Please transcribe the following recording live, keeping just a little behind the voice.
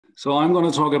So I'm going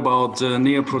to talk about the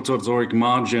Neoproterozoic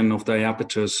margin of the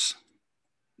lapetus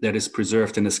that is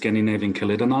preserved in the Scandinavian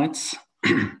Caledonides.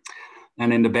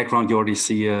 And in the background, you already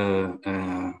see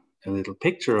a little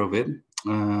picture of it.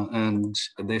 And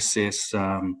this is,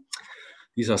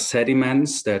 these are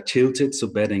sediments that are tilted, so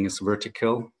bedding is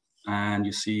vertical. And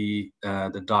you see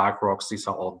the dark rocks, these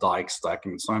are all dike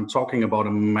stacking. So I'm talking about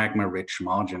a magma-rich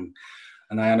margin.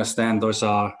 And I understand those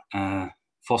are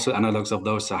fossil analogs of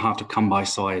those are hard to come by,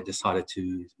 so I decided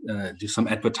to do some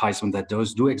advertisement that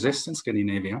those do exist in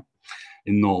Scandinavia,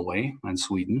 in Norway and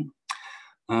Sweden.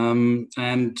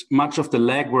 And much of the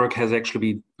legwork has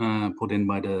actually been put in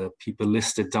by the people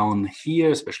listed down here,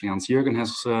 especially Hans-Jürgen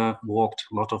has walked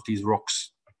a lot of these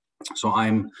rocks. So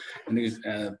I'm in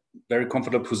a very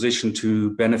comfortable position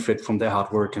to benefit from their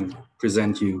hard work and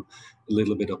present you a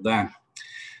little bit of that.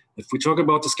 If we talk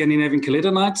about the Scandinavian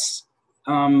Caledonides,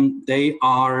 they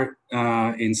are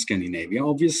in Scandinavia,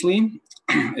 obviously,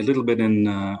 a little bit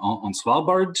on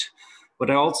Svalbard, but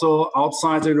they're also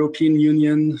outside the European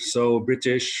Union, so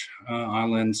British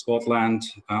Island, Scotland,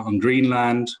 on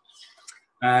Greenland.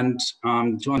 And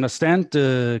to understand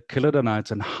the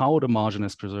Caledonides and how the margin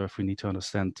is preserved, we need to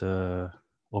understand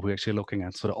what we're actually looking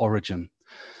at, so the origin.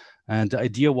 And the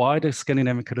idea why the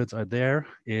Scandinavian Caledonides are there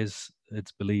is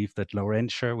it's believed that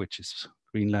Laurentia, which is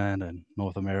Greenland and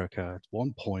North America, at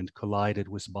one point collided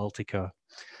with Baltica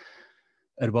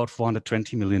at about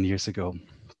 420 million years ago.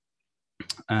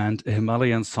 And a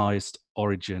Himalayan-sized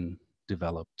origin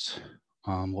developed.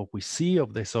 What we see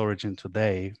of this origin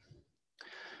today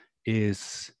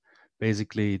is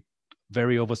basically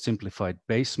very oversimplified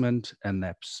basement and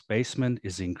nappes. Basement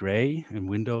is in gray and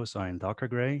windows are in darker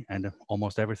gray, and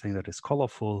almost everything that is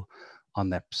colorful are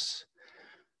nappes.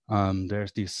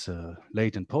 There's these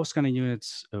late and post-scanning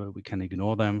units, we can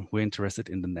ignore them. We're interested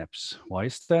in the nappes. Why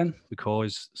is that?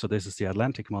 Because, so this is the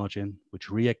Atlantic margin, which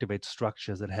reactivates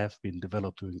structures that have been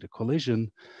developed during the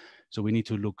collision. So we need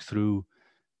to look through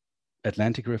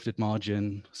Atlantic rifted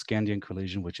margin, Scandian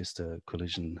collision, which is the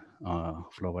collision of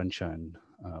Laurentia and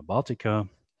Baltica,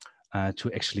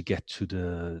 to actually get to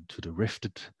the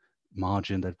rifted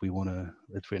margin that we're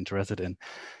interested in.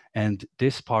 And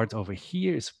this part over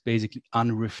here is basically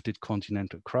unrifted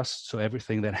continental crust. So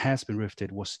everything that has been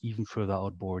rifted was even further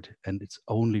outboard, and it's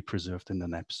only preserved in the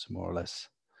nappes, more or less.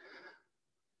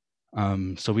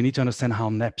 So we need to understand how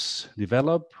nappes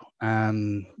develop.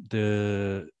 And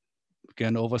again,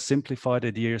 oversimplified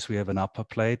ideas, we have an upper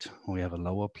plate, we have a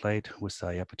lower plate with the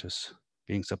lapetus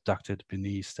being subducted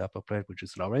beneath the upper plate, which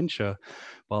is Laurentia,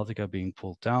 Baltica being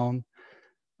pulled down.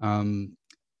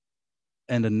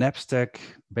 And the nappe stack,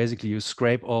 basically you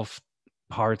scrape off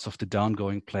parts of the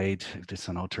downgoing plate, if it's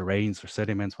on terrains or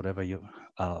sediments, whatever you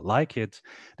like it.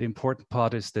 The important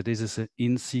part is that this is an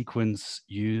in-sequence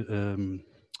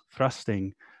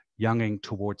thrusting younging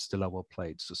towards the lower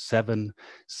plate. So 7,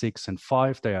 6, and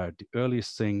 5, they are the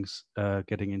earliest things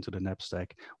getting into the nappe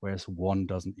stack, whereas 1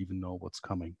 doesn't even know what's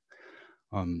coming.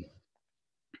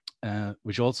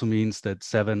 Which also means that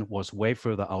 7 was way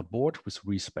further outboard with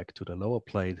respect to the lower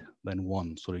plate than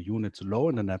 1. So the units low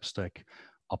in the nappe stack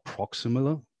are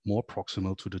more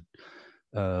proximal to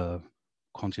the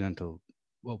continental,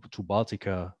 well, to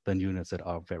Baltica than units that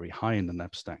are very high in the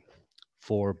nappe stack.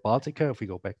 For Baltica, if we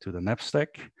go back to the nappe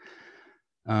stack,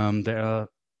 there are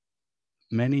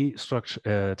many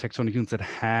tectonic units that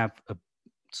have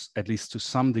at least to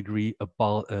some degree, a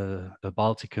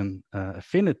Baltican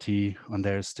affinity. And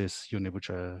there's this unit which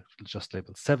I just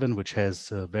labeled 7, which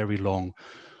has a very long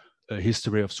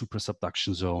history of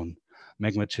supersubduction zone,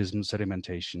 magmatism,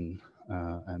 sedimentation,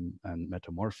 and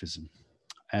metamorphism.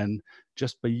 And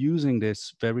just by using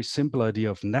this very simple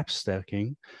idea of nappe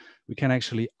stacking, we can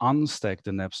actually unstack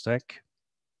the nappe stack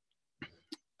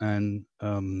and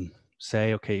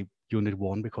say, okay, Unit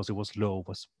 1, because it was low,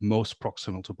 was most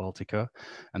proximal to Baltica.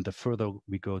 And the further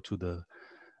we go to the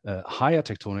higher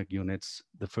tectonic units,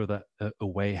 the further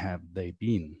away have they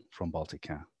been from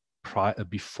Baltica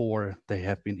before they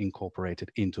have been incorporated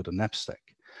into the nappe stack.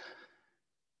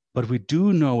 But we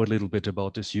do know a little bit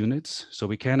about these units, so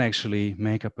we can actually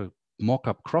make up a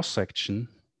mock-up cross-section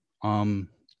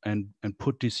and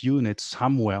put these units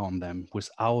somewhere on them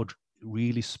without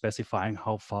really specifying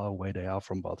how far away they are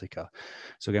from Baltica.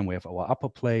 So again, we have our upper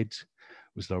plate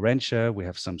with Laurentia, we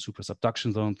have some super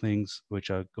subduction zone things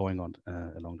which are going on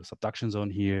along the subduction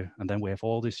zone here. And then we have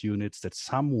all these units that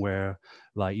somewhere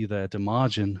lie either at the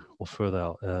margin or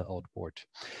further outboard.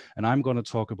 And I'm going to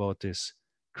talk about this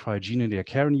cryogenic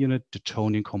Ediacaran unit, the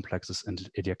Tonian complexes, and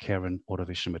Ediacaran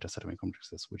Ordovician metasediment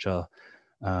complexes, which are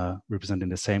represented in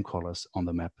the same colors on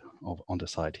the map on the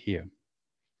side here.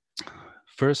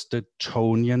 first the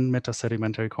Tonian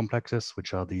metasedimentary complexes,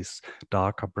 which are these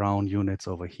darker brown units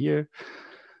over here.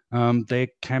 They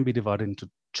can be divided into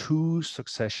two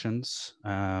successions.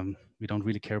 We don't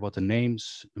really care about the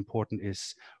names. Important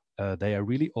is they are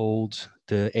really old.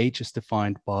 The age is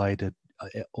defined by the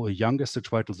youngest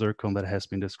detrital zircon that has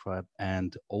been described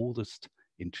and oldest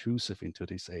intrusive into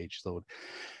this age. So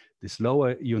this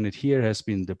lower unit here has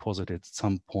been deposited at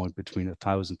some point between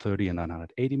 1030 and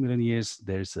 980 million years.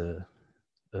 There's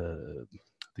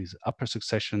this upper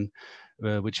succession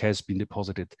which has been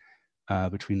deposited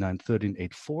between 930 and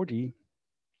 840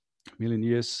 million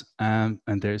years. And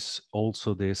there's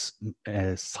also this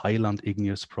silent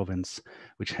igneous province,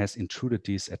 which has intruded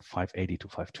these at 580 to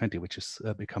 520, which is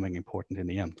becoming important in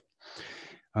the end.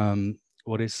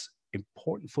 What is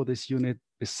important for this unit,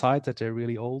 besides that they're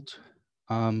really old,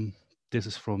 this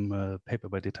is from a paper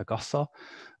by De Tagassa.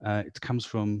 It comes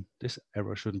from, this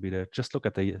error shouldn't be there. Just look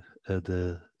at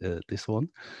this one.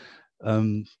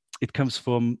 It comes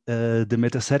from the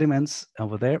metasediments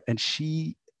over there, and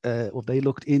they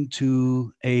looked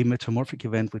into a metamorphic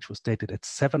event which was dated at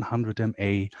 700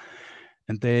 MA.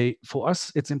 And for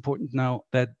us, it's important now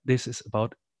that this is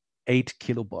about 8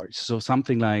 kilobars, so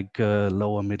something like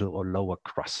lower middle or lower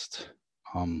crust.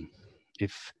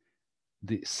 If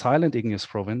the silent igneous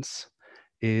province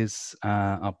is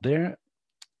up there,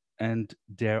 and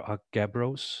there are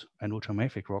gabbros and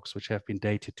ultramafic rocks which have been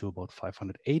dated to about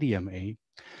 580 MA,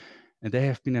 and they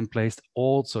have been emplaced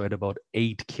also at about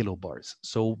 8 kilobars.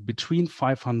 So between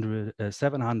 700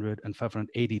 and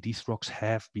 580, these rocks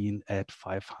have been at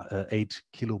 8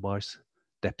 kilobars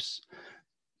depths,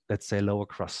 let's say lower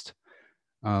crust.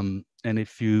 And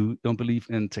if you don't believe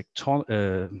in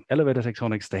elevator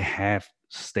tectonics, they have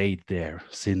stayed there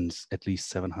since at least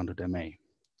 700 MA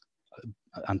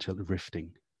until the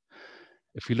rifting.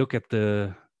 If you look at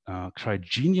the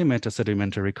Cryogenia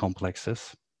metasedimentary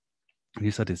complexes,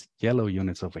 these are these yellow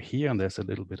units over here, and there's a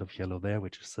little bit of yellow there,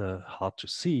 which is hard to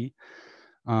see.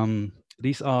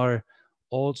 These are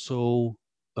also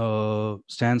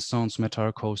sandstones,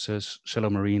 metamorphoses, shallow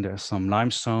marine. There's some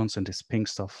limestones, and this pink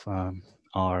stuff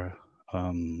are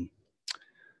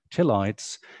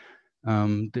tillites.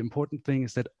 The important thing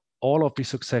is that all of the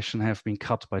succession have been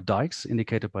cut by dikes,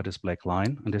 indicated by this black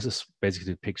line. And this is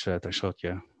basically the picture that I showed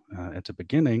you at the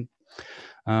beginning.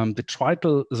 The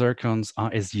trital zircons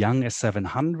are as young as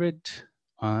 700,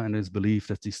 and it's believed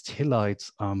that these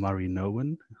tillites are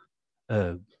Marinoan,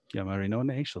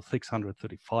 Marinoan age, so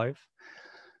 635.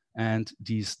 And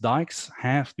these dikes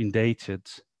have been dated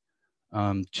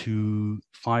to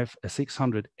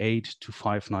 608 to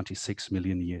 596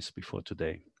 million years before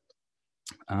today.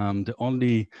 The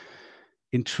only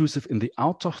intrusive in the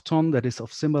autochthon that is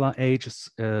of similar age is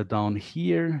down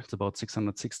here. It's about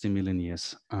 660 million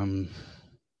years.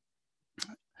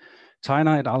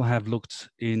 China et al. Have looked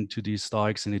into these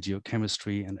dikes in the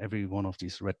geochemistry, and every one of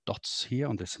these red dots here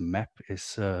on this map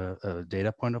is a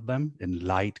data point of them. In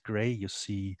light gray, you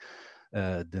see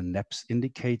the naps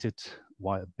indicated,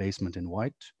 basement in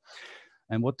white.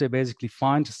 And what they basically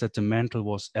find is that the mantle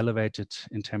was elevated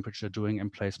in temperature during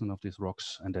emplacement of these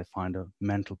rocks, and they find a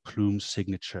mantle plume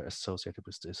signature associated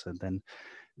with this. And then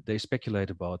they speculate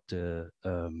about the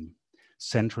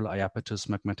central Iapetus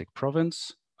magmatic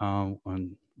province,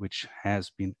 which has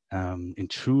been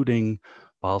intruding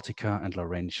Baltica and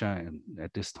Laurentia, and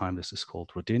at this time this is called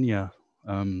Rodinia,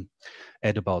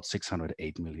 at about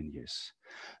 608 million years.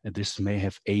 And this may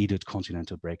have aided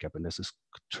continental breakup, and this is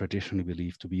traditionally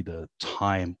believed to be the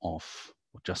time of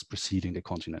just preceding the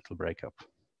continental breakup.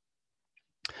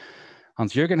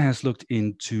 Hans-Jürgen has looked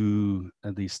into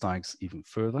these dikes even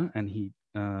further, and he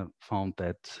found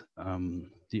that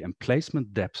the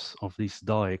emplacement depth of these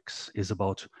dikes is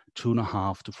about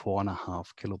 2.5 to 4.5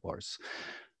 kilobars.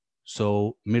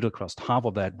 So middle crust, half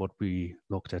of that what we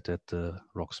looked at the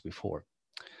rocks before.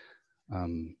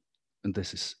 And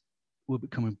this will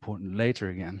become important later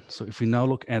again. So if we now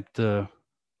look at the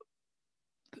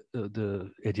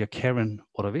Ediacaran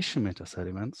Ordovician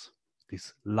metasediments,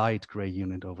 this light gray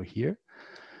unit over here,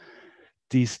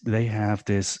 they have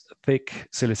this thick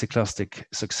siliciclastic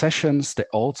successions. They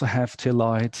also have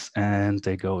tillites, and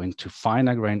they go into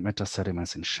finer grained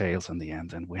metasediments in shales in the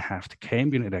end. And we have the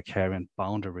Cambrian Ediacaran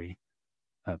boundary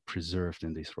preserved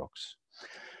in these rocks.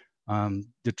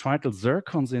 The trital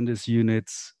zircons in these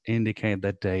units indicate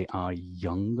that they are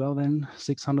younger than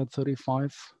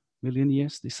 635 million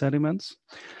years, these sediments.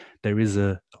 There is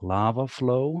a lava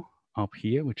flow up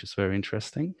here, which is very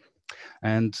interesting.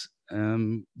 And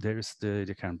there is the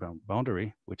Ediacaran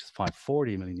boundary, which is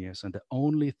 540 million years. And the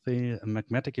only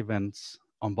magmatic events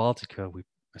on Baltica we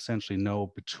essentially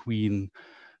know between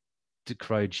the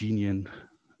cryogenian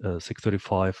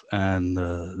 635 and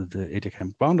the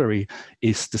Ediacaran boundary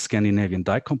is the Scandinavian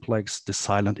dike complex, the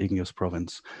silent igneous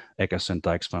province, Eggersund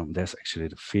Dijksprong. There's actually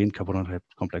the Fehn carbonate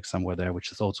complex somewhere there,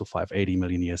 which is also 580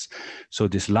 million years. So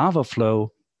this lava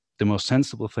flow, the most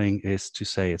sensible thing is to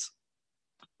say it's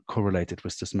correlated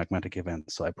with this magmatic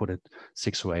event. So I put it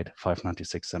 608,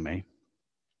 596 MA,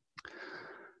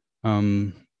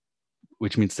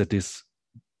 which means that these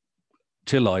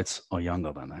tillites are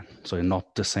younger than that. So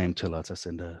not the same tillites as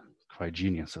in the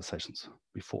cryogenian successions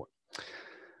before.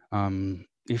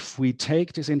 If we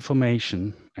take this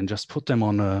information and just put them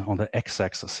on the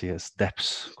x-axis here as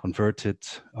depths converted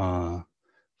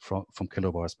from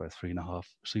kilobars by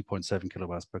 3.7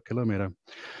 kilobars per kilometer.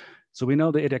 So we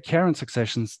know the Ediacaran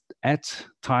successions at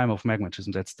time of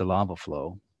magmatism, that's the lava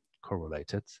flow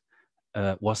correlated,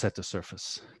 was at the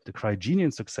surface. The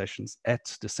cryogenian successions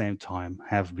at the same time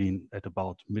have been at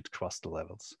about mid-crustal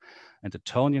levels, and the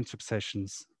Tonian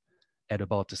successions at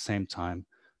about the same time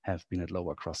have been at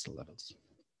lower crustal levels.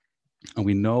 And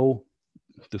we know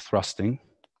the thrusting,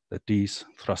 that these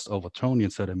thrust over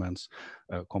Tonian sediments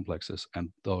complexes,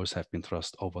 and those have been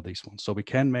thrust over these ones. So we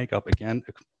can make up again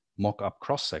a mock-up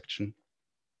cross-section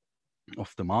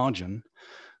of the margin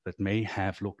that may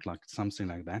have looked like something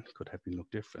like that, could have been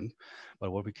looked different.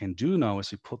 But what we can do now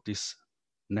is we put these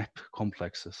NEP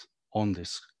complexes on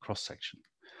this cross-section.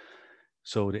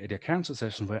 So the Ediacaran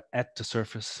successions were at the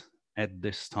surface at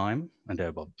this time, and they're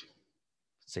about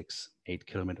 6-8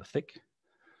 kilometers thick.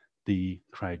 The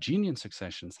cryogenian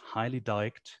successions, highly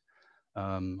diked,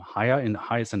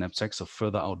 highest in NEP6, so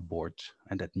further outboard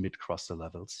and at mid-crustal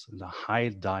levels. The high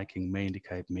diking may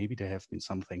indicate maybe there have been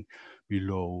something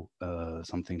below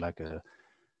something like a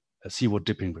seaward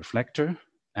dipping reflector.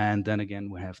 And then again,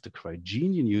 we have the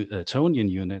cryogenian Tonian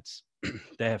units.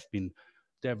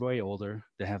 They're way older.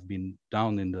 They have been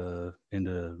down in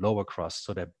the lower crust,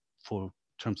 so that for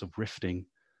terms of rifting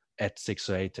at 6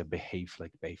 or 8, they behave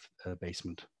like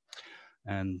basement.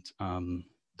 And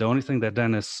the only thing that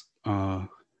then is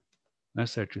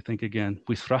necessary to think again,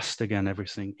 we thrust again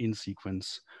everything in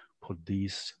sequence, put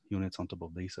these units on top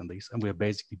of these, and we're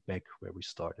basically back where we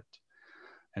started.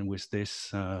 And with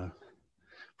this,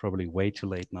 probably way too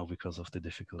late now because of the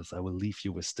difficulties, I will leave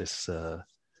you with this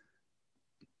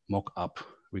mock-up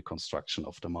reconstruction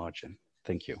of the margin.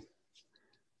 Thank you.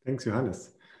 Thanks,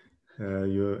 Johannes.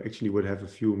 You actually would have a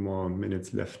few more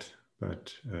minutes left,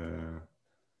 but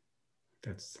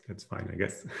that's fine, I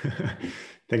guess.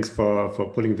 Thanks for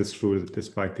pulling this through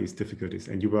despite these difficulties,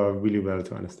 and you were really well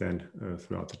to understand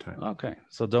throughout the time. Okay,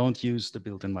 so don't use the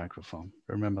built-in microphone.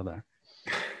 Remember that.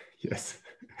 Yes,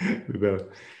 we will.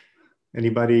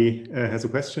 Anybody has a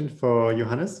question for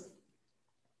Johannes?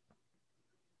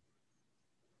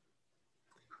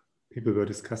 People were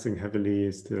discussing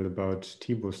heavily still about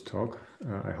Thibaut's talk.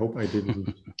 I hope I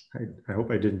didn't. I hope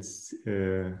I didn't.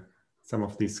 Some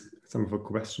of the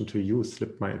question to you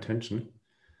slipped my attention.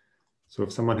 So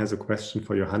if someone has a question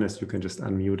for Johannes, you can just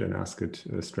unmute and ask it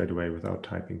straight away without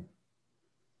typing.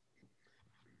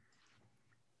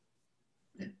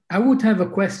 I would have a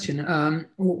question.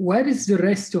 Where is the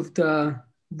rest of the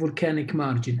volcanic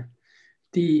margin?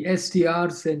 The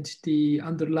SDRs and the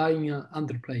underlying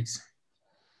underplays?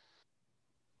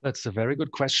 That's a very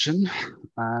good question.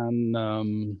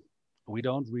 And we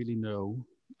don't really know.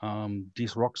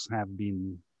 These rocks have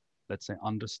been, let's say,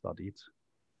 understudied,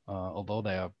 although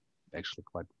they are actually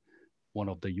quite one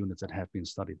of the units that have been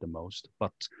studied the most.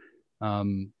 But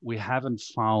we haven't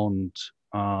found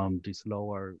this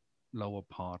lower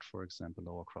part, for example,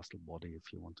 lower crustal body,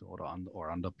 if you want to, or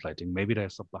underplating. Maybe they're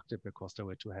subducted because they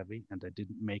were too heavy and they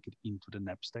didn't make it into the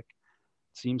NEP stack.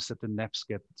 It seems that the NEPs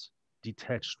get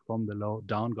detached from the low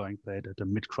downgoing plate at the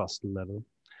mid-crustal level.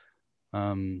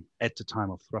 At the time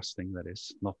of thrusting, that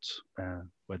is, not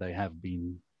where they have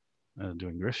been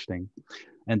doing rifting.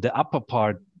 And the upper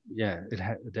part, yeah,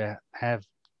 they have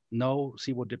no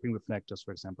seaward dipping reflectors,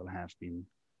 for example, have been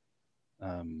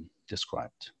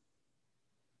described.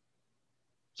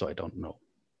 So I don't know.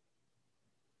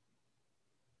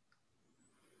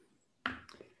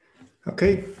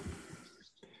 Okay.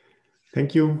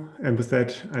 Thank you. And with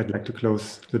that, I'd like to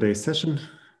close today's session.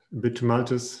 A bit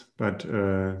tumultuous, but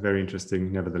very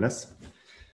interesting nevertheless.